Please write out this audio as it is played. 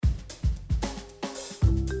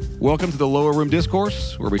Welcome to the Lower Room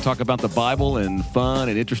Discourse, where we talk about the Bible in fun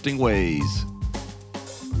and interesting ways.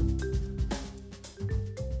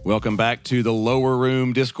 Welcome back to the Lower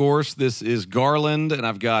Room Discourse. This is Garland, and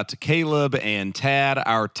I've got Caleb and Tad.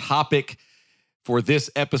 Our topic for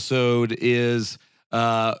this episode is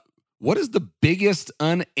what is the biggest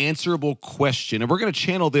unanswerable question? And we're going to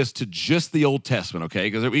channel this to just the Old Testament, okay?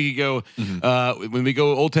 Because we could go, when we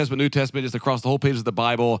go Old Testament, New Testament, just across the whole page of the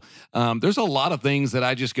Bible, there's a lot of things that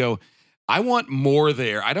I just go, I want more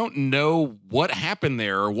there. I don't know what happened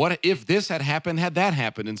there or what if this had happened, had that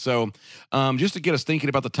happened. And so just to get us thinking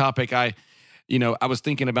about the topic, I was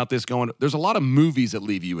thinking about this going, there's a lot of movies that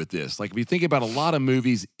leave you with this. Like if you think about a lot of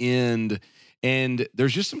movies end, and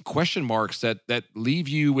there's just some question marks that leave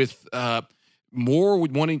you with more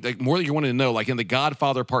that you're wanting to know. Like in The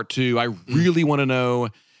Godfather Part 2, I really want to know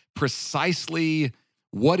precisely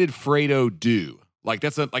what did Fredo do? Like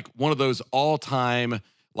that's like one of those all-time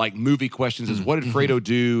like movie questions is what did Fredo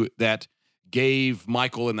do that gave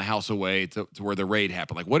Michael in the house away to where the raid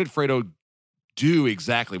happened? Like what did Fredo do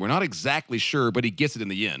exactly? We're not exactly sure, but he gets it in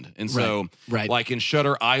the end. And so, like in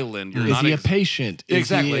Shutter Island, you're is he a patient?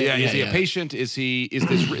 Exactly. Is he a patient? Is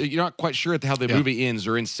this? You're not quite sure how the movie ends.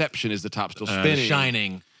 Or Inception, is the top still spinning?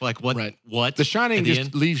 Shining, like what? Right. What? The Shining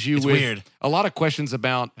just leaves you with weird. A lot of questions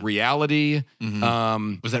about reality.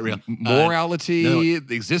 Was that real? Morality,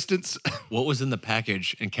 the existence. What was in the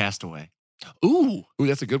package in Castaway? Ooh,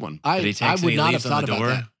 that's a good one. I would not have thought about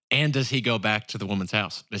that. And does he go back to the woman's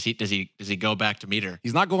house? Does he go back to meet her?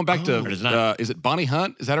 He's not going back to. Is it Bonnie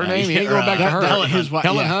Hunt? Is that her name? He ain't or, going back to her.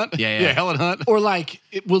 Helen Hunt. Yeah, Helen Hunt. Or like,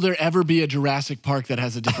 will there ever be a Jurassic Park that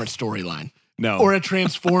has a different storyline? No. Or a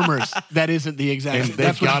Transformers that isn't the exact.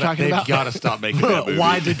 That's what I'm talking about. They've got to stop making that movie.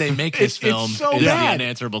 Why did they make this film? It's so bad. The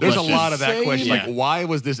unanswerable There's question. a lot of that question. Yeah. Like, why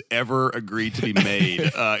was this ever agreed to be made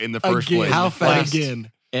in the first place? How fast?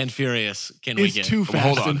 Again. And Furious can we It's get? too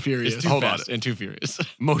fast and furious. It's too fast and too furious.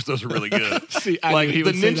 Most of those are really good. See, I like knew he the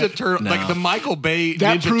would say Ninja that. Turtle, like the Michael Bay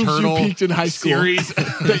That Ninja proves Turtle you peaked in high school. series.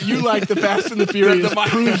 That you like the Fast and the Furious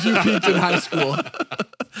proves you peaked in high school.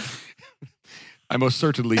 I most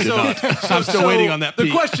certainly did not. So I'm still waiting on that The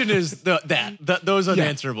peak. question is those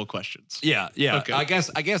unanswerable questions. Yeah. Okay. I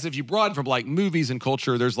guess if you broaden from like movies and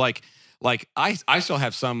culture, there's like I still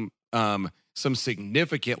have some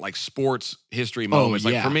significant like sports history moments.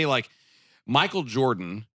 Like for me, like Michael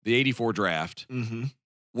Jordan, the '84 draft,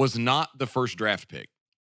 was not the first draft pick.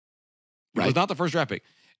 Right. It was not the first draft pick.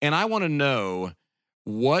 And I want to know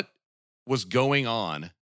what was going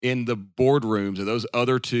on in the boardrooms of those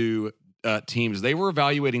other two teams. They were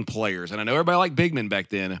evaluating players. And I know everybody liked big men back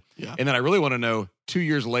then. Yeah. And then I really want to know 2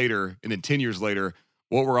 years later and then 10 years later,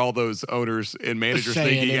 what were all those owners and managers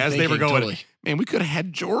thinking as they were going, man, we could have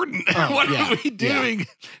had Jordan. What are we doing? Yeah.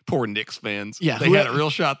 Poor Knicks fans. Yeah, they had a real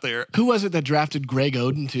shot there. Who was it that drafted Greg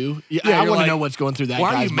Oden too? I want to know what's going through that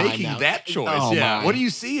guy's mind. Why are you making that choice? What do you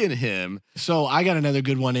see in him? So I got another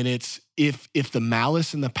good one, and it's if the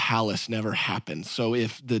malice in the palace never happened. So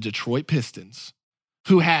if the Detroit Pistons,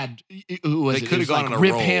 who was they could have gone on a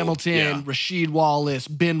Rip roll. Hamilton, Rasheed Wallace,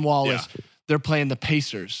 Ben Wallace, they're playing the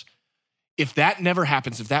Pacers. If that never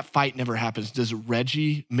happens, if that fight never happens, does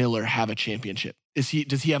Reggie Miller have a championship? Does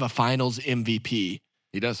he have a Finals MVP?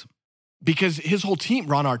 He does. Because his whole team,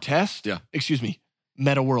 Ron Artest,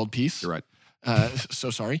 Meta World Peace. You're right. So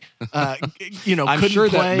sorry. I'm sure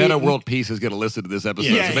that Meta World Peace is going to listen to this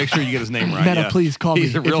episode, so make sure you get his name right. Meta, please call me.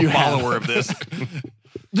 He's a real follower of this.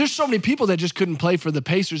 There's so many people that just couldn't play for the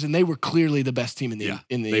Pacers, and they were clearly the best team in the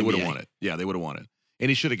NBA. They would have won it. Yeah, they would have won it. And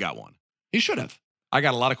he should have got one. He should have. I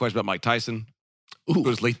got a lot of questions about Mike Tyson. Ooh.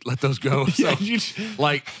 Just let those go. So,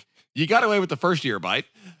 you got away with the first year bite.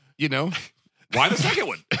 Why the second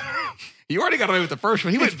one? You already got away with the first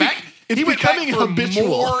one. He went back. He went back for habitual.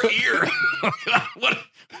 More year.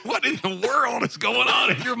 What in the world is going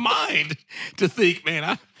on in your mind to think,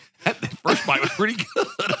 man, that first bite was pretty good.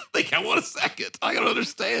 I think I want a second. I don't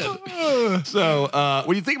understand. So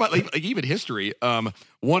when you think about like even history,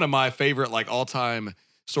 one of my favorite like all-time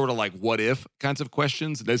sort of like what if kinds of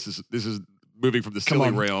questions. This is moving from the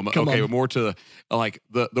silly realm. More to like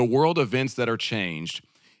the world events that are changed.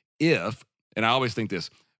 And I always think this,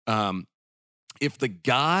 if the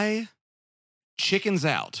guy chickens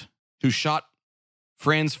out who shot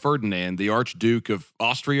Franz Ferdinand, the Archduke of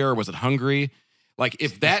Austria, or was it Hungary? Like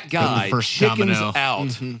if that guy chickens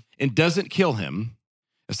out and doesn't kill him,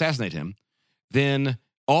 assassinate him, then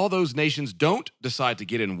all those nations don't decide to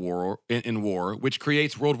get in war, which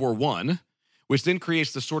creates World War I, which then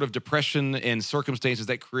creates the sort of depression and circumstances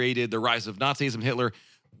that created the rise of Nazism, Hitler,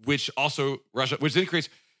 which then creates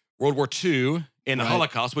World War II and the Right.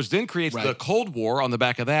 Holocaust, which then creates the Right. Cold War on the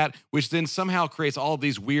back of that, which then somehow creates all of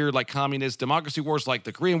these weird like communist democracy wars, like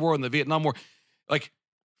the Korean War and the Vietnam War. Like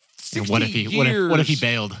 60 What if he years.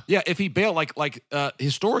 bailed? Yeah, if he bailed,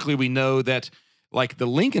 historically, we know that like the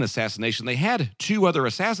Lincoln assassination, they had 2 other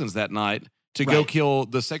assassins that night to go Right. kill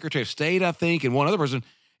the Secretary of State, I think, and one other person,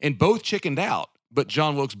 and both chickened out, but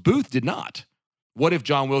John Wilkes Booth did not. What if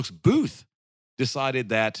John Wilkes Booth decided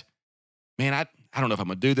that, man, I don't know if I'm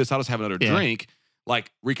gonna do this. I'll just have another drink.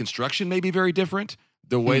 Like Reconstruction may be very different.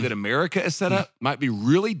 The way that America is set up might be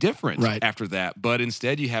really different after that. But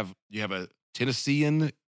instead, you have a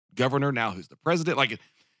Tennessean governor now who's the president. Like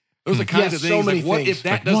those are kinds of so things. many Like, what things. if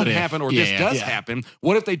that Like, doesn't what if? happen or Yeah, this does yeah. happen?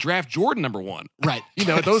 What if they draft Jordan #1? Right. You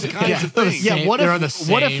know, those kinds of things. Yeah, what They're on if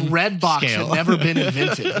the what if same Redbox scale. had never been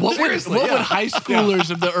invented? What Seriously, would yeah. high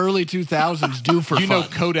schoolers of the early 2000s do for You know,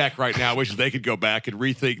 fun? Kodak right now wishes they could go back and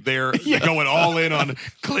rethink they're going all in on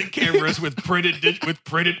click cameras with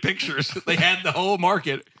printed pictures. They had the whole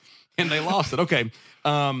market and they lost it. Okay.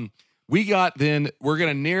 We're going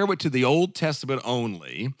to narrow it to the Old Testament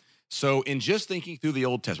only. So in just thinking through the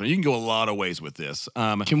Old Testament, you can go a lot of ways with this.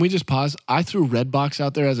 Can we just pause? I threw Redbox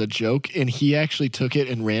out there as a joke, and he actually took it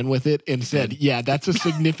and ran with it and said, yeah, that's a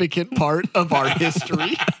significant part of our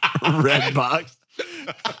history. Redbox.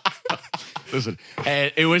 Listen,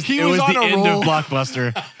 It was He it was was on the a end roll. of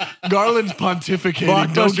Blockbuster. Garland's pontificating.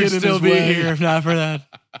 Don't Blockbuster get in still his be way. here if not for that.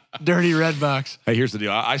 Dirty Redbox. hey, here's the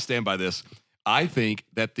deal. I stand by this. I think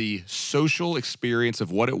that the social experience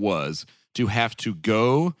of what it was to have to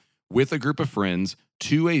go with a group of friends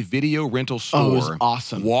to a video rental store. Oh, it was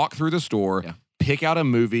awesome. Walk through the store, pick out a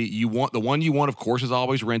movie. The one you want, of course, is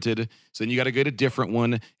always rented. So then you got to get a different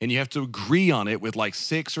one, and you have to agree on it with like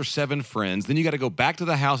 6 or 7 friends. Then you got to go back to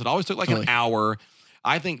the house. It always took like an hour.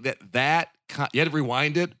 I think that you had to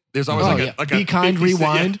rewind it. There's always like Be a kind, 50 cent,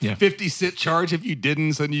 rewind. 50-cent charge if you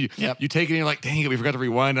didn't. So then you take it and you're like, dang it, we forgot to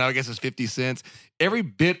rewind. Now I guess it's 50 cents. Every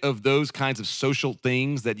bit of those kinds of social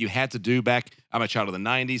things that you had to do back. I'm a child of the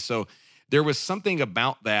 90s. So there was something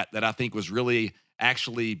about that I think was really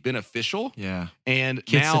actually beneficial. Yeah. And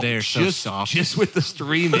Kids now today are so just, soft. just with the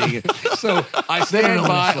streaming. So I stand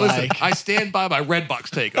by, I stand by my Redbox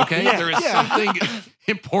take, okay? Yeah, there is yeah. something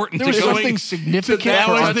important There was to going something to significant that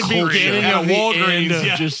for was our the culture. beginning at a of the Walgreens. end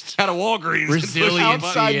of Just at a Walgreens. Resiliency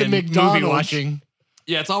outside the and McDonald's. movie watching.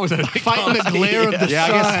 Yeah, it's always a Fighting the glare of the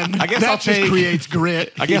sun. I guess that I'll just take creates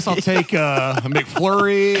grit. I guess I'll take a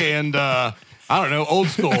McFlurry and I don't know, old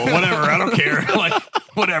school, whatever. I don't care. Like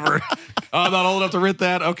whatever. I'm not old enough to rent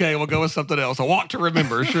that. Okay, we'll go with something else. A Walk to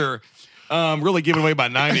Remember, sure. Really giving away my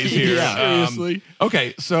 90s here. Yeah, seriously.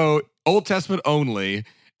 Okay, so Old Testament only,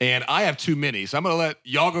 and I have too many, so I'm going to let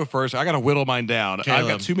y'all go first. I got to whittle mine down. I've Caleb.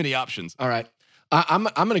 got too many options. All right. I'm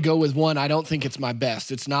going to go with one. I don't think it's my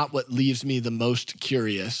best. It's not what leaves me the most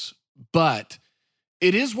curious, but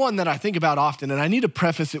it is one that I think about often, and I need to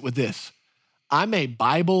preface it with this. I'm a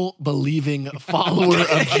Bible-believing follower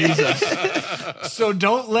of Jesus. So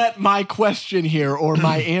don't let my question here or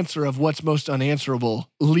my answer of what's most unanswerable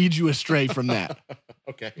lead you astray from that.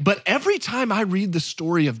 Okay. But every time I read the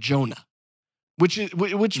story of Jonah, which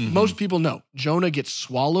most people know, Jonah gets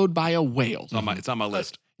swallowed by a whale. It's on my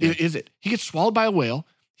list. Is it? He gets swallowed by a whale.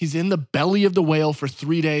 He's in the belly of the whale for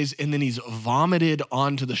 3 days, and then he's vomited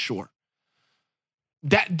onto the shore.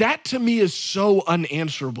 That to me is so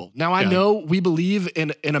unanswerable. Now, I know we believe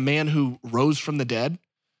in a man who rose from the dead.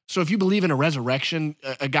 So if you believe in a resurrection,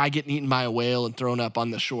 a guy getting eaten by a whale and thrown up on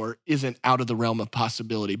the shore isn't out of the realm of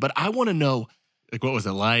possibility. But I want to know, Like, what was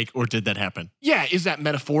it like? Or did that happen? yeah, is that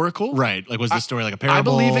metaphorical? Right. Like, was the story like a parable? I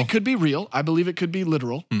believe it could be real. I believe it could be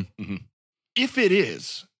literal. Mm-hmm. If it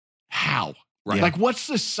is, how? Right. Like, what's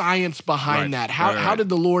the science behind Right. that? How Right. did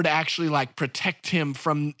the Lord actually like protect him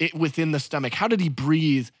from it within the stomach? How did he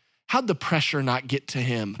breathe? How'd the pressure not get to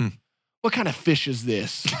him? What kind of fish is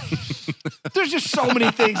this? There's just so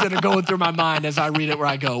many things that are going through my mind as I read it where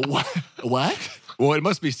I go, what? Well, it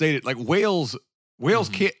must be stated like whales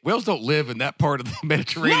don't live in that part of the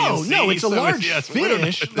Mediterranean Sea. No, it's a large we don't know.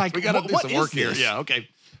 fish. Like, we got to do what some is work here. this? Yeah, okay.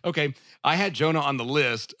 I had Jonah on the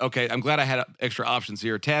list. Okay, I'm glad I had extra options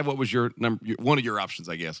here. Tad, what was your number? One of your options,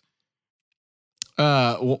 I guess.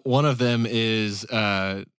 One of them is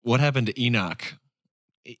what happened to Enoch.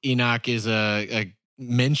 Enoch is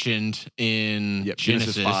mentioned in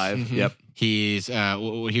Genesis 5. Mhm. Yep. He's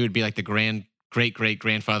he would be like the great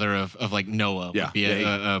grandfather of like Noah. Yeah. Would be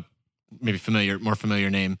a maybe more familiar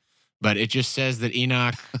name. But it just says that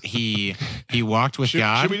Enoch he walked with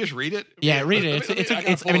God. Should we just read it? Yeah, read it. It's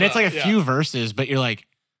like a few few verses, but you're like,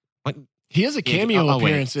 what? He has a cameo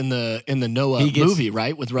appearance in the Noah movie,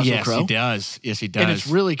 right, with Russell Crowe? Yes, he does. Yes, he does. And it's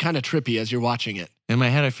really kind of trippy as you're watching it. In my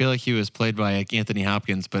head, I feel like he was played by like Anthony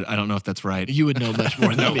Hopkins, but I don't know if that's right. You would know much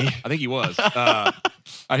more than me. I think he was.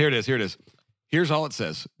 Here it is. Here's all it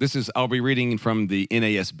says. I'll be reading from the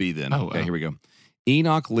NASB then. Oh, okay, wow. here we go.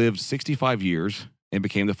 Enoch lived 65 years and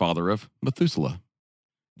became the father of Methuselah.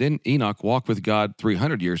 Then Enoch walked with God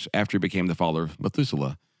 300 years after he became the father of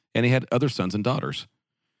Methuselah, and he had other sons and daughters.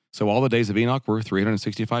 So all the days of Enoch were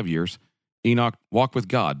 365 years. Enoch walked with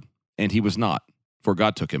God, and he was not, for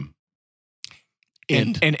God took him.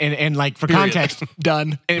 And like for Period. context,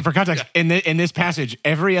 Done. and for context, in this passage,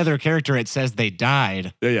 every other character it says they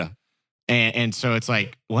died, Yeah. and so it's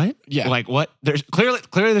like what? Yeah. like what? There's clearly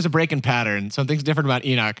there's a break in pattern. Something's different about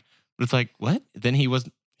Enoch, but it's like what? Then he was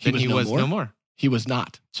no more. He was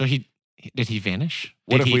not. So did he vanish?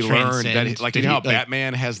 What Did if he we learned that, transcend? like, Did you know he, how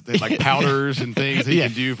Batman has the, like powders and things he Yeah.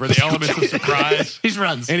 can do for the elements of surprise? he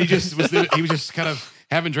runs. And he was just kind of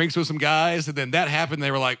having drinks with some guys, and then that happened.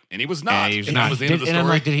 They were like, and he was not. he was and not. that was the end of the And story. I'm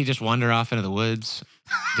like, did he just wander off into the woods?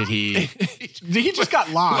 Did he? He just got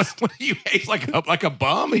lost. What he's like a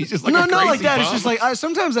bum? He's just like no, a crazy like that. bum? It's just like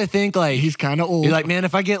sometimes I think like He's kind of old. you're like, man,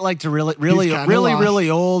 if I get like to really kinda really lost.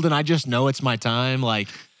 old, and I just know it's my time, like,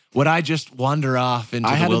 would I just wander off into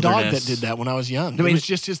I the had a wilderness? dog that did that when I was young. I mean, it was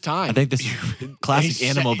just his time. I think this is classic He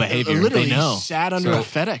animal sat- behavior. Literally, They know. he sat under So a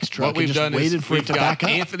FedEx truck what we've and just done waited is for it we've to got back up.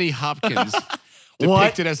 Anthony Hopkins What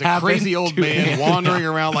depicted as a happened crazy old to man him? wandering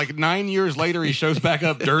around. Like 9 years later, he shows back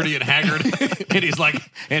up dirty and haggard, and he's like,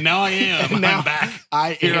 "And now I am. Now I'm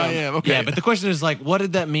back. Here I am." Okay. Yeah, but the question is like, what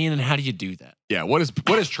did that mean, and how do you do that? Yeah, what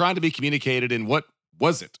is trying to be communicated, and what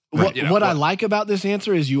was it? What I like about this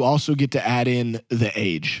answer is you also get to add in the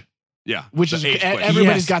age, Yeah, which the is age question.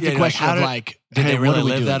 everybody's Yes, got the yeah, like, question how of did- like, Did hey, they what really are we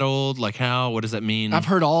live doing? that old? Like how? What does that mean? I've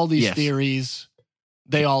heard all these Yes. theories.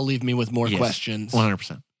 They all leave me with more Yes. questions.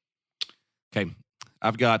 100%. Okay,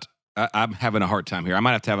 I'm having a hard time here. I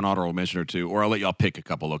might have to have an honorable mention or two, or I'll let y'all pick a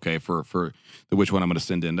couple. Okay, for which one I'm going to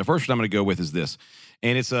send in. The first one I'm going to go with is this,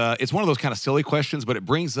 and it's one of those kind of silly questions, but it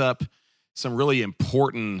brings up some really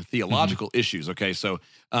important theological issues. Okay, so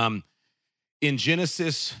in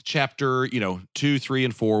Genesis chapter 2, 3,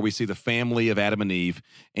 and 4, we see the family of Adam and Eve,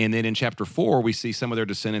 and then in chapter 4 we see some of their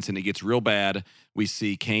descendants, and it gets real bad. We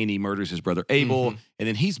see Cain, he murders his brother Abel, and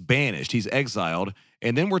then he's banished, he's exiled,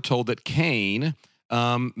 and then we're told that Cain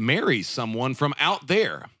marries someone from out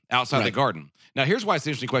there, outside the garden. Now, here's why it's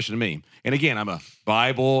an interesting question to me. And again, I'm a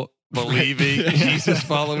Bible-believing,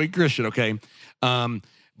 Jesus-following Christian, okay?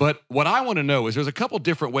 But what I want to know is there's a couple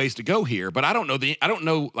different ways to go here, but I don't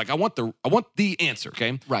know, like I want the answer,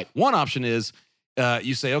 okay? Right. One option is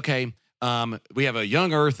you say, okay, we have a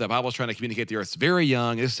young earth. The Bible's trying to communicate the earth's very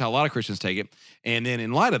young. This is how a lot of Christians take it. And then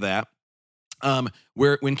in light of that,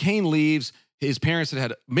 when Cain leaves, his parents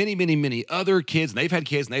had many, many, many other kids, and they've had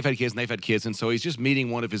kids, and they've had kids, and they've had kids. And so he's just meeting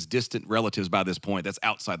one of his distant relatives by this point that's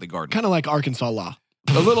outside the garden. Kind of like Arkansas law.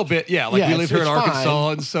 A little bit, yeah. Like we live here in it's Arkansas,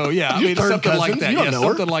 fine. and so yeah, I You're mean third something like cousins. that. You don't Yeah, know her.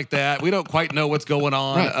 something like that. We don't quite know what's going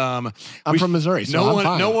on. Right. I'm from Missouri, so I'm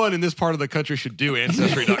fine. No one in this part of the country should do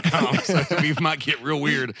Ancestry.com. So we might get real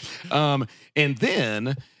weird. And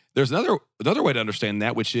then there's another way to understand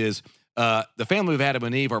that, which is the family of Adam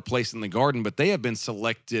and Eve are placed in the garden, but they have been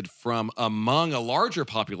selected from among a larger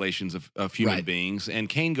populations of human beings. And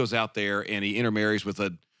Cain goes out there and he intermarries with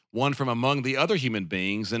one from among the other human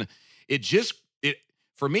beings, and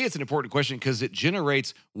for me, it's an important question because it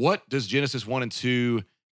generates, what does Genesis 1 and 2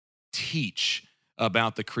 teach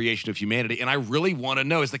about the creation of humanity? And I really want to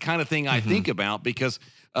know. It's the kind of thing I think about because,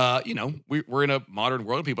 we're in a modern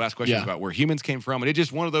world and people ask questions about where humans came from. And it's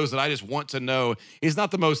just one of those that I just want to know. It's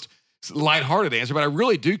not the most lighthearted answer, but I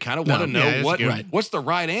really do kind of want to know what's the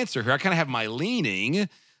right answer here. I kind of have my leaning,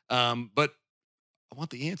 but I want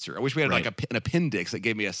the answer. I wish we had like an appendix that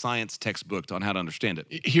gave me a science textbook on how to understand it.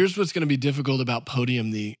 Here's what's going to be difficult about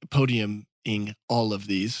podiuming all of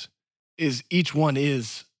these is each one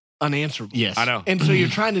is unanswerable. Yes. I know. And so you're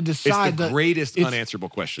trying to decide It's the greatest unanswerable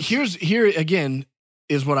question. Here again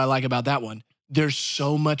is what I like about that one. There's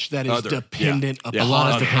so much that is dependent upon A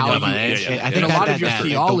lot is how dependent on you it. answer. I And think a lot that- of your that-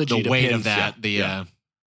 theology the weight depends. of that.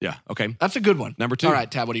 Yeah. Okay. That's a good one. Number 2. All right,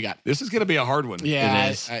 Tab, what do you got? This is going to be a hard one. Yeah.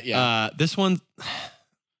 It is. This one,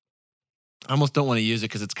 I almost don't want to use it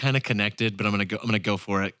because it's kind of connected, but I'm gonna go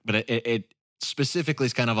for it. But it specifically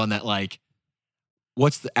is kind of on that, like,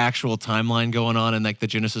 what's the actual timeline going on in like the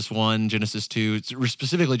Genesis 1, Genesis 2,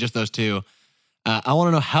 specifically just those two. I want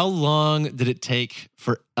to know, how long did it take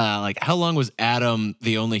for how long was Adam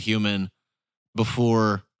the only human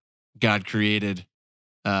before God created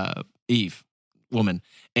Eve? woman.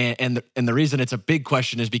 And the reason it's a big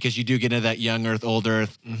question is because you do get into that young earth, old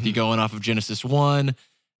earth. Mhm. You going off of Genesis 1,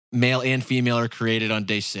 male and female are created on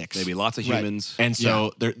day 6. Maybe lots of Right. humans. And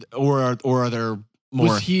so there, or are there more?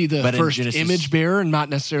 Was he the but in first Genesis- image bearer, not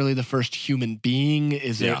necessarily the first human being?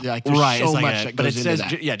 Is there like there's Right, so it's like much that but goes it into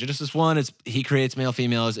says, that? Genesis 1, it's he creates male,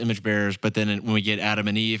 female as image bearers. But then when we get Adam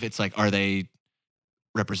and Eve, it's like, are they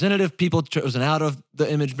representative people chosen out of the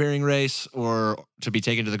image bearing race or to be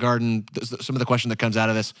taken to the garden? Some of the question that comes out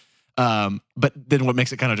of this. But then what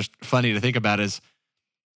makes it kind of just funny to think about is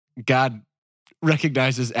God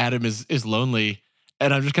recognizes Adam is lonely.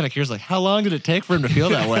 And I'm just kind of curious, like, how long did it take for him to feel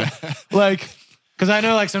that way? Like, because I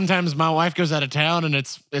know, like, sometimes my wife goes out of town and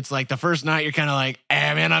it's like the first night you're kind of like,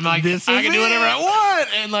 man, I'm like, This I is can do whatever it. I want.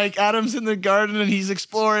 And like Adam's in the garden and he's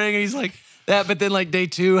exploring and he's like that. But then like day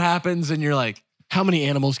 2 happens and you're like, How many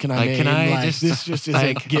animals can I like, name? can I Like, just this just isn't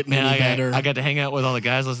like, getting man, any better. I got to hang out with all the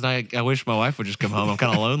guys last night. I wish my wife would just come home. I'm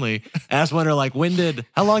kind of lonely. And I just wonder, like,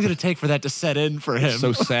 how long did it take for that to set in for him?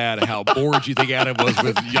 So sad how bored you think Adam was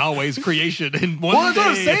with Yahweh's creation in one Well, that's what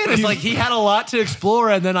I'm day. saying. It's like he had a lot to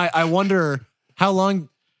explore, and then I wonder how long,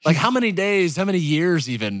 like how many days, how many years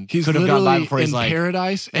even He's could have gone by literally before he's in like,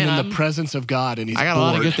 paradise and "Man, in the presence of God, and he's I got a lot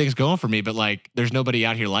of bored. good things going for me, but like there's nobody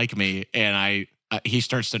out here like me. And he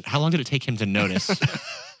starts to, how long did it take him to notice?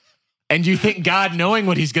 And you think God knowing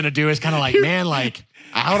what he's going to do is kind of like, man, like,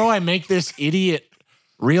 how do I make this idiot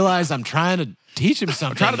realize I'm trying to teach him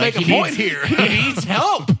something? trying to Like, make a he point here. He needs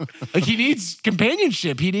help. Like he needs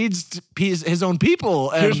companionship. He needs his own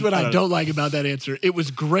people. And Here's what I know. don't like about that answer. It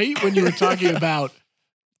was great when you were talking about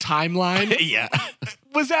timeline. Yeah.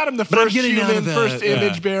 Was Adam the But I'm first getting out human, of the- first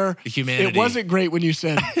image bearer? humanity. It wasn't great when you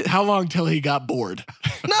said, how long till he got bored?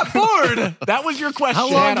 Not bored. That was your question. How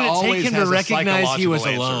long Dad did it always take him has to a recognize he was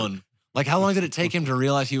psychological answer. alone? Like, how long did it take him to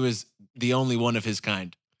realize he was the only one of his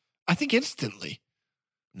kind? I think instantly.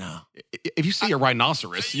 No. If you see a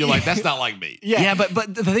rhinoceros, you're like, that's not like me. Yeah, but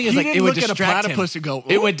the thing is, He like, didn't it would look at a distract him. platypus and go,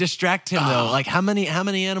 It would distract him though. Oh. Like, how many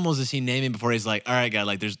animals is he naming before he's like, all right, God,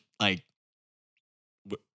 like, there's like,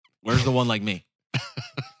 where's the one like me?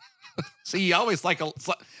 See, he always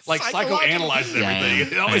psychoanalyzes Psychological- everything. Yeah.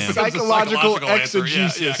 It always Yeah. becomes a Psychological psychological answer.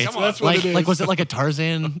 exegesis. Come on. That's what it is. Like, was it like a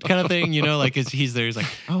Tarzan kind of thing? You know, like he's there, he's like,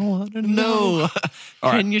 I want to know.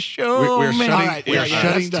 All right. Can you show We're me? shutting, All right, we are yeah,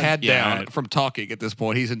 shutting that's Tad done. down Yeah, all right. from talking at this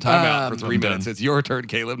point. He's in timeout for 3 I'm minutes. done. It's your turn,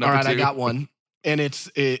 Caleb. All Number right, 2. I got one. And it's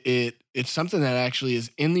something that actually is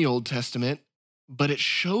in the Old Testament, but it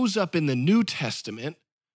shows up in the New Testament,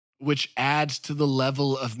 which adds to the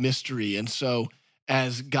level of mystery. And so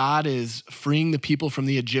as God is freeing the people from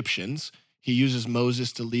the Egyptians, he uses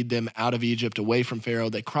Moses to lead them out of Egypt, away from Pharaoh.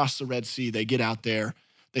 They cross the Red Sea. They get out there.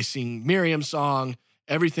 They sing Miriam's song.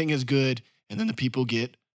 Everything is good. And then the people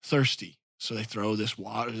get thirsty. So they throw this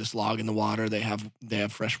log in the water. They have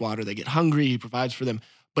fresh water. They get hungry. He provides for them.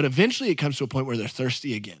 But eventually it comes to a point where they're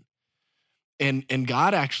thirsty again. And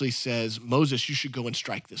God actually says, Moses, you should go and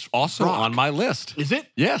strike this Also rock. on my list. Is it?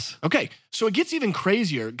 Yes. Okay, so it gets even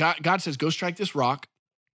crazier. God says, go strike this rock.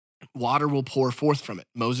 Water will pour forth from it.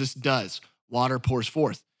 Moses does. Water pours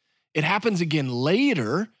forth. It happens again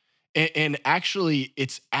later. And actually,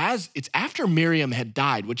 it's after Miriam had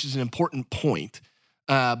died, which is an important point.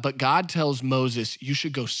 But God tells Moses, you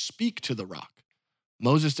should go speak to the rock.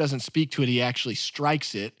 Moses doesn't speak to it. He actually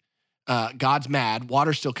strikes it. God's mad.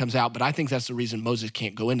 Water still comes out, but I think that's the reason Moses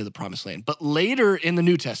can't go into the promised land. But later in the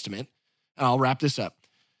New Testament, and I'll wrap this up,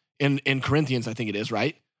 in Corinthians, I think it is,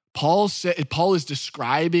 right? Paul is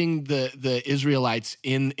describing the Israelites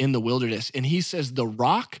in the wilderness, and he says the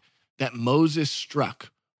rock that Moses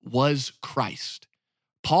struck was Christ.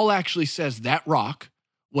 Paul actually says that rock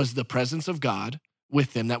was the presence of God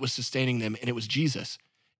with them that was sustaining them, and it was Jesus.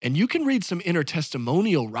 And you can read some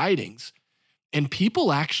intertestamental writings, and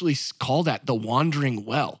people actually call that the wandering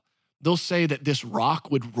well. They'll say that this rock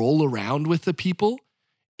would roll around with the people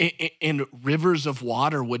and rivers of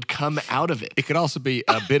water would come out of it. It could also be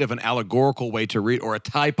a bit of an allegorical way to read, or a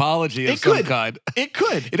typology of It some could. kind. It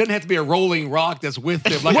could. It doesn't have to be a rolling rock that's with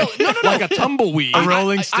them, like, Well, like a tumbleweed. A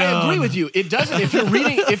rolling I stone. agree with you. It doesn't. If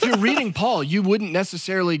you're reading Paul, you wouldn't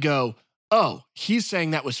necessarily go, oh, he's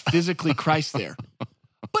saying that was physically Christ there.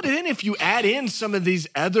 But then if you add in some of these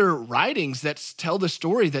other writings that tell the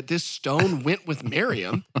story that this stone went with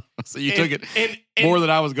Miriam, So you took it and more than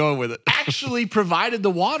I was going with it. actually provided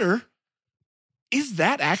the water, is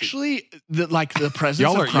that actually the presence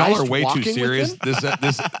Y'all of Christ are way too walking with serious them?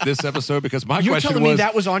 this episode, because my You're question telling was me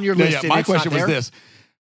that was on your No, list. yeah, and my it's not question was there? this: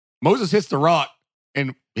 Moses hits the rock,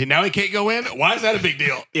 and now he can't go in. Why is that a big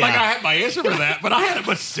deal? Yeah. Like, I had my answer for that, but I had a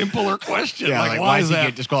much simpler question. Yeah, like, like why why is does he that?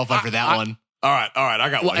 get disqualified for that one? All right. I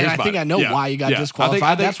got Well, one. and Here's I think mine. I know Yeah. why you got Yeah.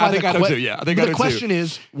 disqualified. I think I know too. Yeah, I think I the know question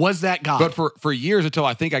is, was that God? But for years until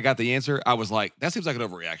I think I got the answer, I was like, that seems like an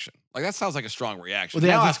overreaction. Like that sounds like a strong reaction. Well,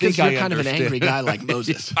 yeah, Now that's I think because you're I kind of an understand. angry guy like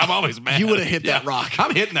Moses. I'm always mad. You would have hit that rock.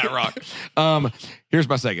 I'm hitting that rock. Here's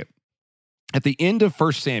my second. At the end of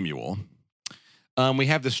 1 Samuel, we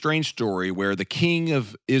have this strange story where the king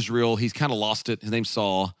of Israel, he's kind of lost it. His name's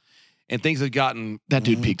Saul. And things have gotten That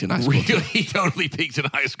dude peaked in high school. Really, he totally peaked in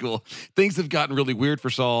high school. Things have gotten really weird for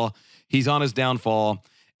Saul. He's on his downfall,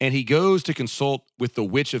 and he goes to consult with the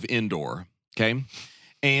witch of Endor. Okay,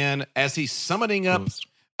 and as he's summoning up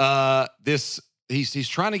he's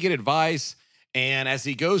trying to get advice, and as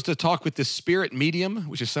he goes to talk with this spirit medium,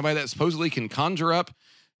 which is somebody that supposedly can conjure up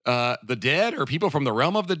the dead or people from the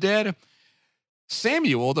realm of the dead.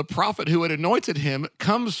 Samuel, the prophet who had anointed him,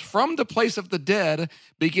 comes from the place of the dead,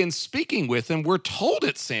 begins speaking with him. We're told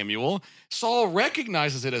it's Samuel. Saul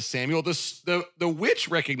recognizes it as Samuel. The witch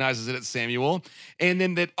recognizes it as Samuel. And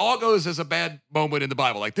then that all goes as a bad moment in the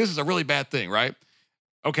Bible. Like, this is a really bad thing, right?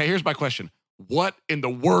 Okay, here's my question. What in the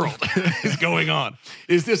world is going on?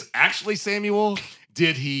 Is this actually Samuel?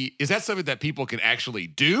 Is that something that people can actually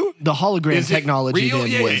do? The hologram technology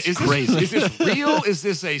then was crazy. Is this real? Is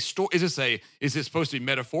this a story? Is this supposed to be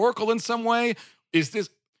metaphorical in some way?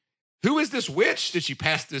 Who is this witch? Did she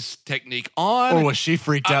pass this technique on? Or was she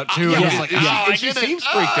freaked out too? She seems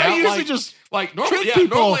freaked out. I usually just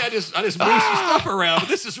normally I just move some stuff around, but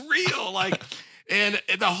this is real. And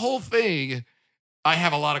the whole thing, I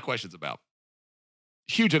have a lot of questions about.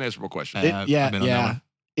 Huge unanswerable question.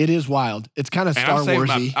 It is wild. It's kind of Star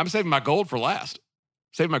Warsy. I'm saving my gold for last.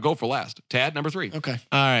 Tad, number 3. Okay.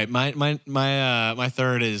 All right. My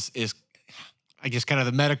third is I guess kind of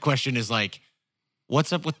the meta question is like,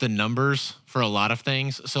 what's up with the numbers for a lot of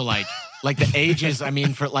things? So like the ages. I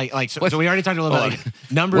mean, for so we already talked a little bit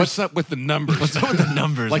like numbers. What's up with the numbers? What's up with the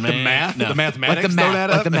numbers? Like man? the math, No. the mathematics, like the math, don't add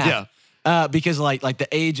like up? the math. Yeah. Because like the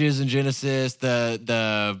ages in Genesis,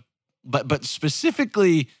 but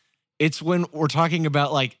specifically, it's when we're talking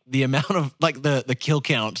about like the amount of like the kill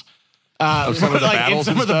count of some of the like, battles.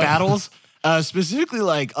 In some of the battles, specifically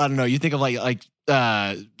like I don't know. You think of like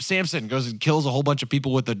Samson goes and kills a whole bunch of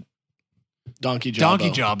people with a donkey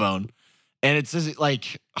jawbone, and it says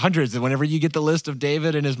like hundreds. And whenever you get the list of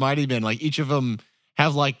David and his mighty men, like each of them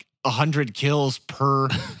have like 100 kills per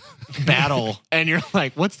battle, and you're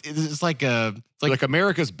like, it's like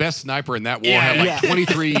America's best sniper in that war had like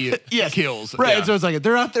 23 kills. Right. Yeah. So it's like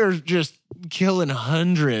they're out there just killing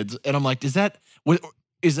hundreds. And I'm like, is that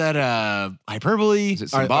hyperbole? Is it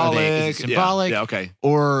symbolic? Is it symbolic? Yeah, okay.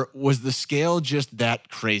 Or was the scale just that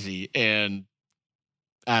crazy? And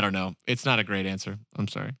I don't know. It's not a great answer. I'm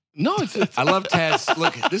sorry. No, it's I love Tad's.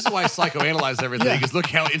 Look, this is why I psychoanalyze everything. Because look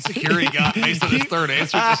how insecure he got based on his third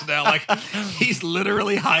answer just now. Like he's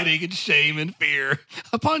literally hiding in shame and fear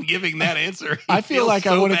upon giving that answer. I feel like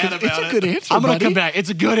I want to. It's a good answer. I'm going to come back. It's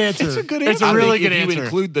a good answer. It's a good answer. It's a really good if answer. you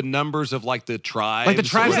include the numbers of like the tribes, like the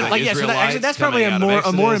tribes, or the like so actually that's probably a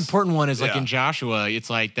more important one. Is like in Joshua, it's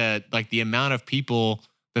like the amount of people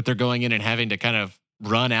that they're going in and having to kind of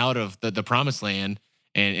run out of the promised land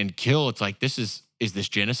and kill. It's like is this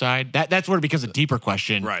genocide? That's where it becomes a deeper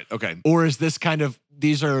question. Right. Okay. Or is this kind of,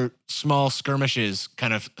 these are small skirmishes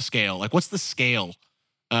kind of scale? Like what's the scale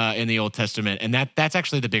in the Old Testament? And that's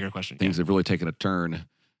actually the bigger question. Things have really taken a turn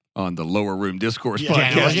on the Lower Room Discourse Yeah,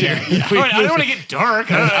 podcast here. I don't want to get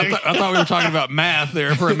dark. I thought we were talking about math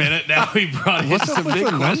there for a minute. Now we brought in some big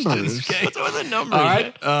questions. Okay. What's up with the numbers? All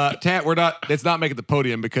right, Tat, it's not making the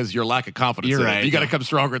podium because your lack of confidence. You're in right. It. You got to come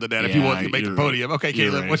stronger than that if you want to make the podium. Okay,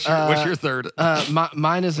 Caleb, what's your third?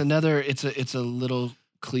 Mine is another. It's a little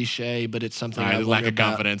cliche, but it's something I lack of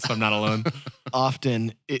confidence. I'm not alone.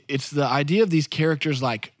 Often, it's the idea of these characters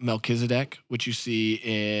like Melchizedek, which you see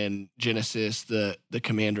in Genesis, the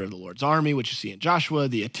commander of the Lord's army, which you see in Joshua,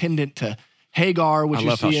 the attendant to Hagar, which I you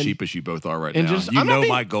love see how in, sheepish you both are right and now. just- You I'm not know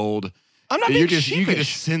being- my gold. I'm not being You can sheepish.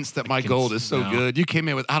 just sense that my gold is so no. good. You came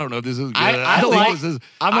in with, I don't know if this is good. I think like- this is. If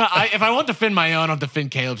I want to defend my own, I'll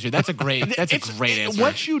defend Caleb's here. That's a great answer.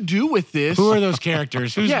 What you do with this? Who are those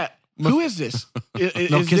characters? Who is this?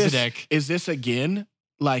 Melchizedek. Is this again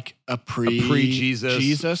like a pre-Jesus.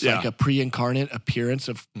 Jesus, Yeah. like a pre-incarnate appearance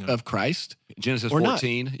of Christ? Genesis Or not.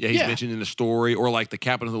 14. Yeah, he's Yeah. mentioned in the story, or like the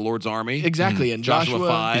captain of the Lord's army. Exactly, and Joshua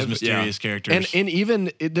 5. These mysterious characters. and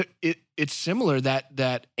even it's similar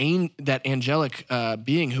that angelic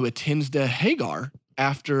being who attends to Hagar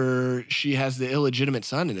after she has the illegitimate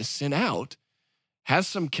son and is sent out has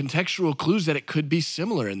some contextual clues that it could be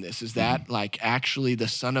similar in this. Is that like actually the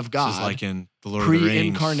Son of God? This is like in The Lord of the Rings.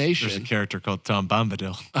 Pre-incarnation. There's a character called Tom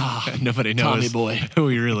Bombadil. Oh, Nobody Tommy knows boy. who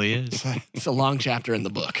he really is. It's a long chapter in the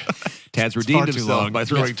book. Tad's far redeemed too himself long. by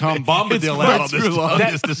throwing Tom It's Bombadil far out on too this, long. on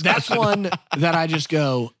That- this discussion. that's one that I just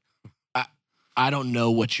go, I don't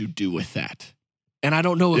know what you do with that. And I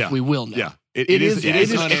don't know if Yeah. we will know. Yeah. It is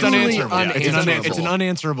It's truly unanswerable. Yeah, unanswerable. it's an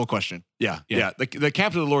unanswerable question. Yeah, Yeah. yeah. The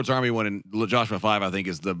captain of the Lord's army one in Joshua 5, I think,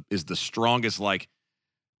 is the strongest. Like,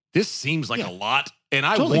 this seems like Yeah. a lot, and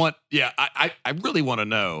I Totally. want. Yeah, I really want to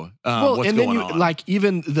know Well, what's and then going you on. like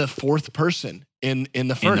even the fourth person in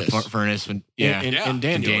the furnace. In the furnace. When, yeah. in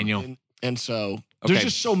Daniel. Daniel. And so Okay. there's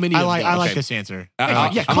just so many. I of like those. this answer.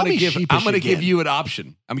 yeah, call me sheepish I'm gonna give again. you an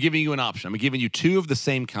option. I'm giving you an option. I'm giving you two of the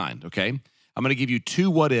same kind. Okay. I'm gonna give you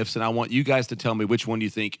two what ifs, and I want you guys to tell me which one you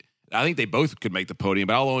think. I think they both could make the podium,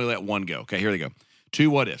 but I'll only let one go. Okay. Here they go.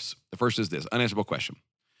 Two what ifs. The first is this unanswerable question.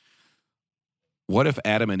 What if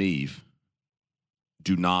Adam and Eve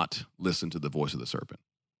do not listen to the voice of the serpent?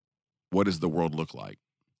 What does the world look like?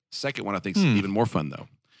 Second one, I think, is even more fun, though.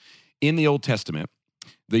 In the Old Testament,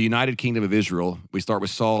 the United Kingdom of Israel, we start with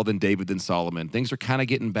Saul, then David, then Solomon. Things are kind of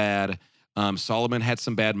getting bad. Solomon had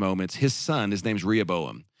some bad moments. His son, his name's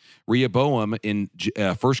Rehoboam. Rehoboam in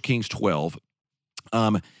 1 Kings 12,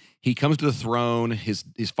 he comes to the throne. His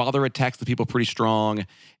father attacks the people pretty strong,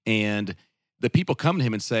 and the people come to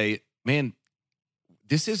him and say, man,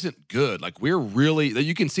 this isn't good. Like, we're really,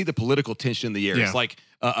 you can see the political tension in the air. Yeah. It's like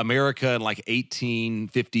America in like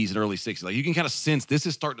 1850s and early 60s. Like, you can kind of sense this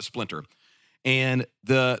is starting to splinter. And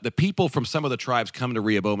the people from some of the tribes come to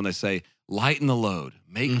Rehoboam and they say, lighten the load,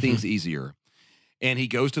 make things easier. And he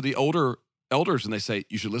goes to the older elders and they say,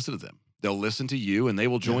 you should listen to them. They'll listen to you and they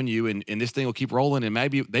will join you, and this thing will keep rolling, and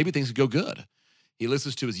maybe things will go good. He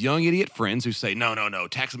listens to his young idiot friends who say, no,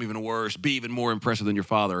 tax them even worse, be even more impressive than your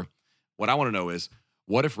father. What I want to know is,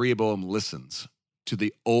 what if Rehoboam listens to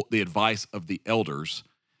the advice of the elders,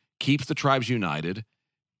 keeps the tribes united,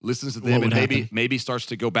 listens to them, and maybe starts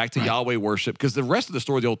to go back to Yahweh worship? Because the rest of the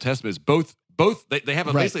story of the Old Testament is both they have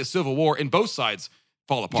basically a civil war, and both sides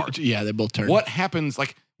fall apart. Yeah, they both turn. What happens?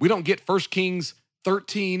 Like, we don't get 1 Kings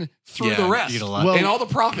 13 through the rest, and all the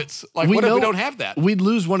prophets. Like, what if we don't have that? We'd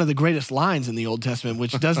lose one of the greatest lines in the Old Testament,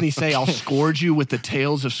 which doesn't he say, "I'll scourge you with the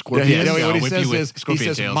tails of scorpions"? No, what he whip says you with is,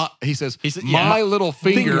 scorpion tails. he says, yeah. my little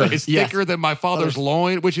finger is Yes. thicker than my father's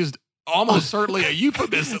loin, which is almost certainly a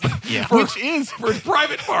euphemism Which is for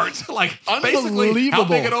private parts. Like, basically, how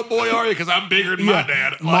big an old boy are you? Because I'm bigger than my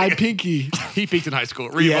dad. my Like, pinky. he peaked in high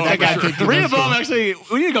school. Yeah, that guy peaked in high school. Rehoboam actually,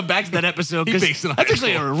 we need to go back to that episode He because peaks in high that's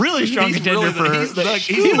actually school. a really strong He's contender really for. the- he's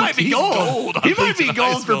he might be he's gold. on He might peaked be in high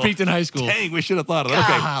gold for school. peaked in high school. Dang, we should have thought of that.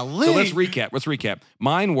 Okay, Golly. so let's recap.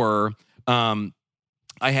 Mine were,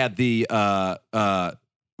 I had the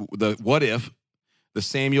what if, the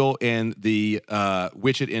Samuel and the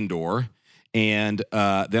witch at Endor, and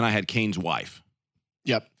then I had Cain's wife.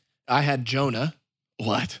 Yep. I had Jonah.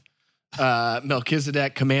 What?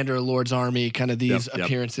 Melchizedek, commander of the Lord's army, kind of these Yep.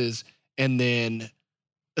 appearances. And then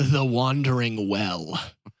the wandering well.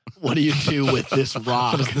 What do you do with this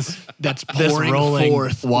rock that's This pouring rolling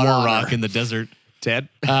forth water rock in the desert. Ted?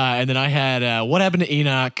 And then I had what happened to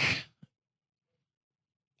Enoch?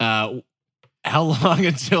 How long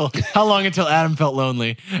until Adam felt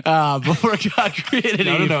lonely before God created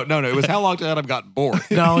Eve? No. It was how long till Adam got bored.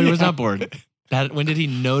 No, he was not bored. When did he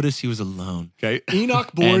notice he was alone? Okay.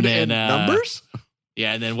 Enoch board And then, and numbers?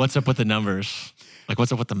 Yeah, and then what's up with the numbers? Like,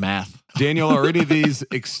 what's up with the math? Daniel, are any of these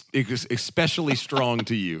especially strong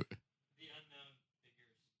to you?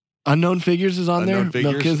 Unknown figures is on Unknown there.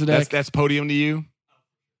 figures? Melchizedek. That's podium to you?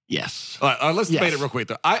 Yes. All right, let's debate Yes. it real quick,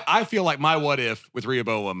 though. I feel like my what if with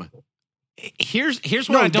Rehoboam. Here's what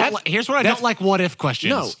No, I don't that's- like. Here's what I don't like. What if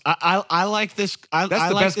questions? No. I like this. That's I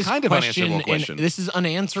the like best this kind of unanswerable and question. This is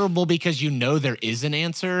unanswerable because you know there is an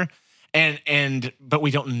answer, but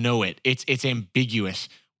we don't know it. It's ambiguous.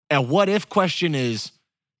 A what if question is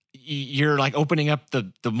you're like opening up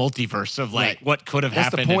the multiverse of like Right. what could have That's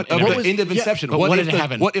happened. the point and of everything. the end of Inception. but what did it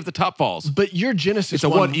happen? What if the top falls? But your Genesis It's a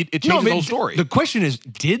one, one. It changes the whole story. The question is,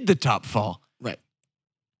 did the top fall? right.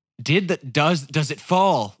 Does it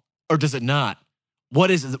fall or does it not?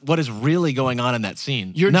 What is really going on in that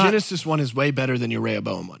scene? Your Not- Genesis one is way better than your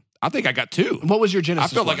Rehoboam one. I think I got two. What was your I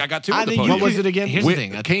Genesis feel one? like I got two I at the think podium. What was it again? Here's the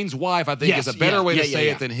thing. Cain's wife, I think, Yes, is a better way to yeah, say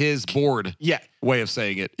yeah. it than his board Yeah. way of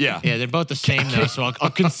saying it. Yeah. Yeah, they're both the same though, so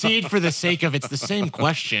I'll concede for the sake of it's the same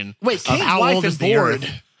question. Wait, of Cain's how wife old and is the board.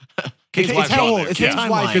 Earth? Cain's It's wife's how on old- there. it's Yeah. the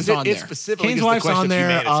timeline. Because It on there. specifically Cain's gets the wife's question on of there.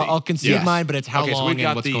 humanity. I'll concede Yes. mine, but it's how Okay, so long we've and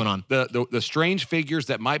got what's going on. the strange figures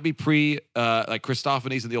that might be pre like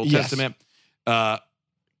Christophanies in the Old Yes. Testament.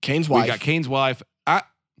 Cain's We wife. got Cain's wife.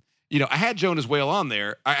 I had Jonah's whale on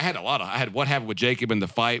there. I had a lot of. I had what happened with Jacob in the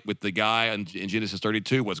fight with the guy in Genesis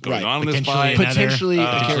 32. What's going Right. on in this Potentially fight? Potentially a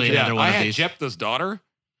Potentially character. another one I of had these. Jephthah's daughter.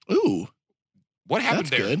 Ooh, What happened that's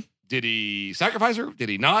there? good. Did he sacrifice her? Did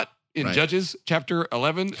he not? In Right. Judges chapter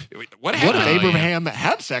 11. What What happened? if yeah. Abraham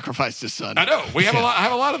had sacrificed his son? I know. We have a lot. I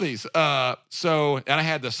have a lot of these. And I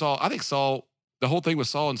had the Saul. I think Saul. The whole thing with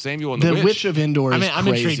Saul and Samuel and the, The Witch of Endor is I'm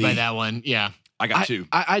crazy. intrigued by that one. Yeah. I got two.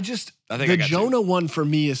 I just I think the I got Jonah one for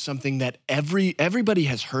me is something that everybody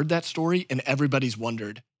has heard that story and everybody's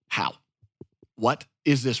wondered how. What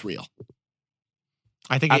is this real?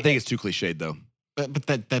 I think it's too cliched though. but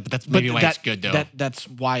that's maybe why it's good though. That's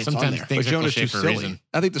why it's on Sometimes there. things But are Jonah's cliche too for a silly. reason.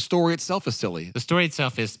 I think the story itself is silly. The story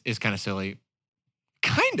itself is kind of silly.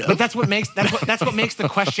 Kind of. But that's what makes makes the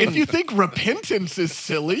question. if you think repentance is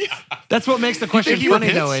silly, That's what makes the question think he funny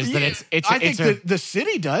repents? though is that it's I think the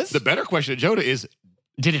city does. The better question to Jonah is,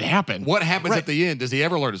 did it happen? what happens Right. at the end? Does he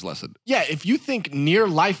ever learn his lesson? yeah, if you think near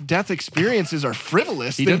life death experiences are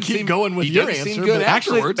frivolous, He then doesn't keep seem- going with he your doesn't seem answer. good but after-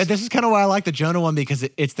 Actually, afterwards. but this is kind of why I like the Jonah one because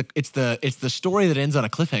it's the story that ends on a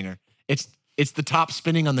cliffhanger. It's the top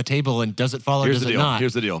spinning on the table and does it fall or Here's does the it deal. not?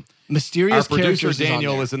 Here's the deal. mysterious Our producer characters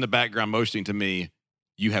Daniel is is in the background motioning to me.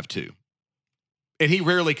 You have two, and he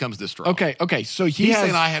rarely comes this strong. okay. So He's he has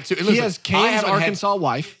saying I have two. And he listen, has I Cain's haven't had- Arkansas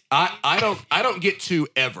wife. I don't get two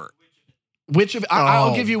ever.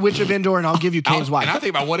 I'll give you Witch of Endor and I'll give you Cain's wife. And I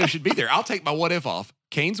think my what if should be there. I'll take my what if off.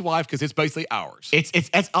 Cain's wife because it's basically ours. That's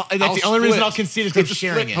the I'll only reason split. I'll concede is It's because a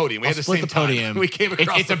sharing split it. podium. We I'll had the split same the time. podium. We came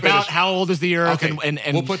across It's the about finish. how old is the earth Okay, and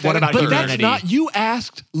we'll put what that in about third. But that's eternity. not, you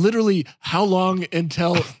asked literally how long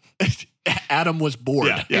until Adam was bored.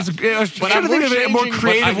 Yeah, yeah. But I'm think of a more changing-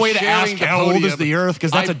 creative but way I'm to ask sharing the how old is podium. the earth?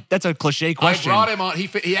 Because that's a cliche I question. brought him on.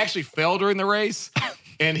 He actually fell during the race,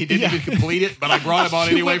 and he didn't even complete it. But I brought him on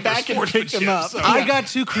You anyway went for back and picked sportsmanship. him up. So I got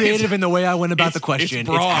too creative in the way I went about the question. It's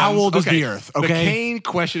bronze. how old is Okay. the earth? The Okay. Cain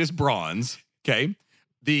question is bronze. Okay.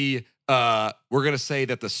 We're gonna say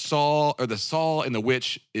that the Saul and the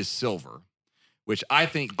witch is silver, which I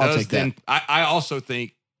think I'll does take that. then. I also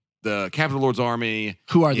think the Captain of the Lord's army.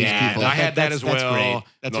 Who are these Yeah, people? I had that that's as well. great.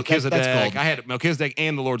 That's Melchizedek. gold. I had Melchizedek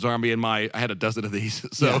and the Lord's army in my. I had a dozen of these.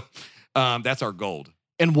 So that's our gold.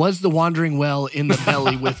 And was the wandering well in the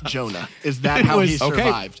belly with Jonah? Is that how he okay.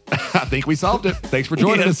 survived? I think we solved it. Thanks for He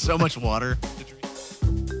joining has us. so much water.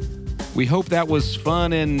 We hope that was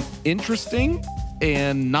fun and interesting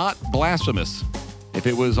and not blasphemous. If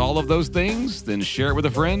it was all of those things, then share it with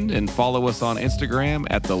a friend and follow us on Instagram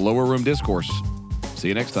at the Lower Room Discourse. See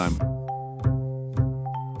you next time.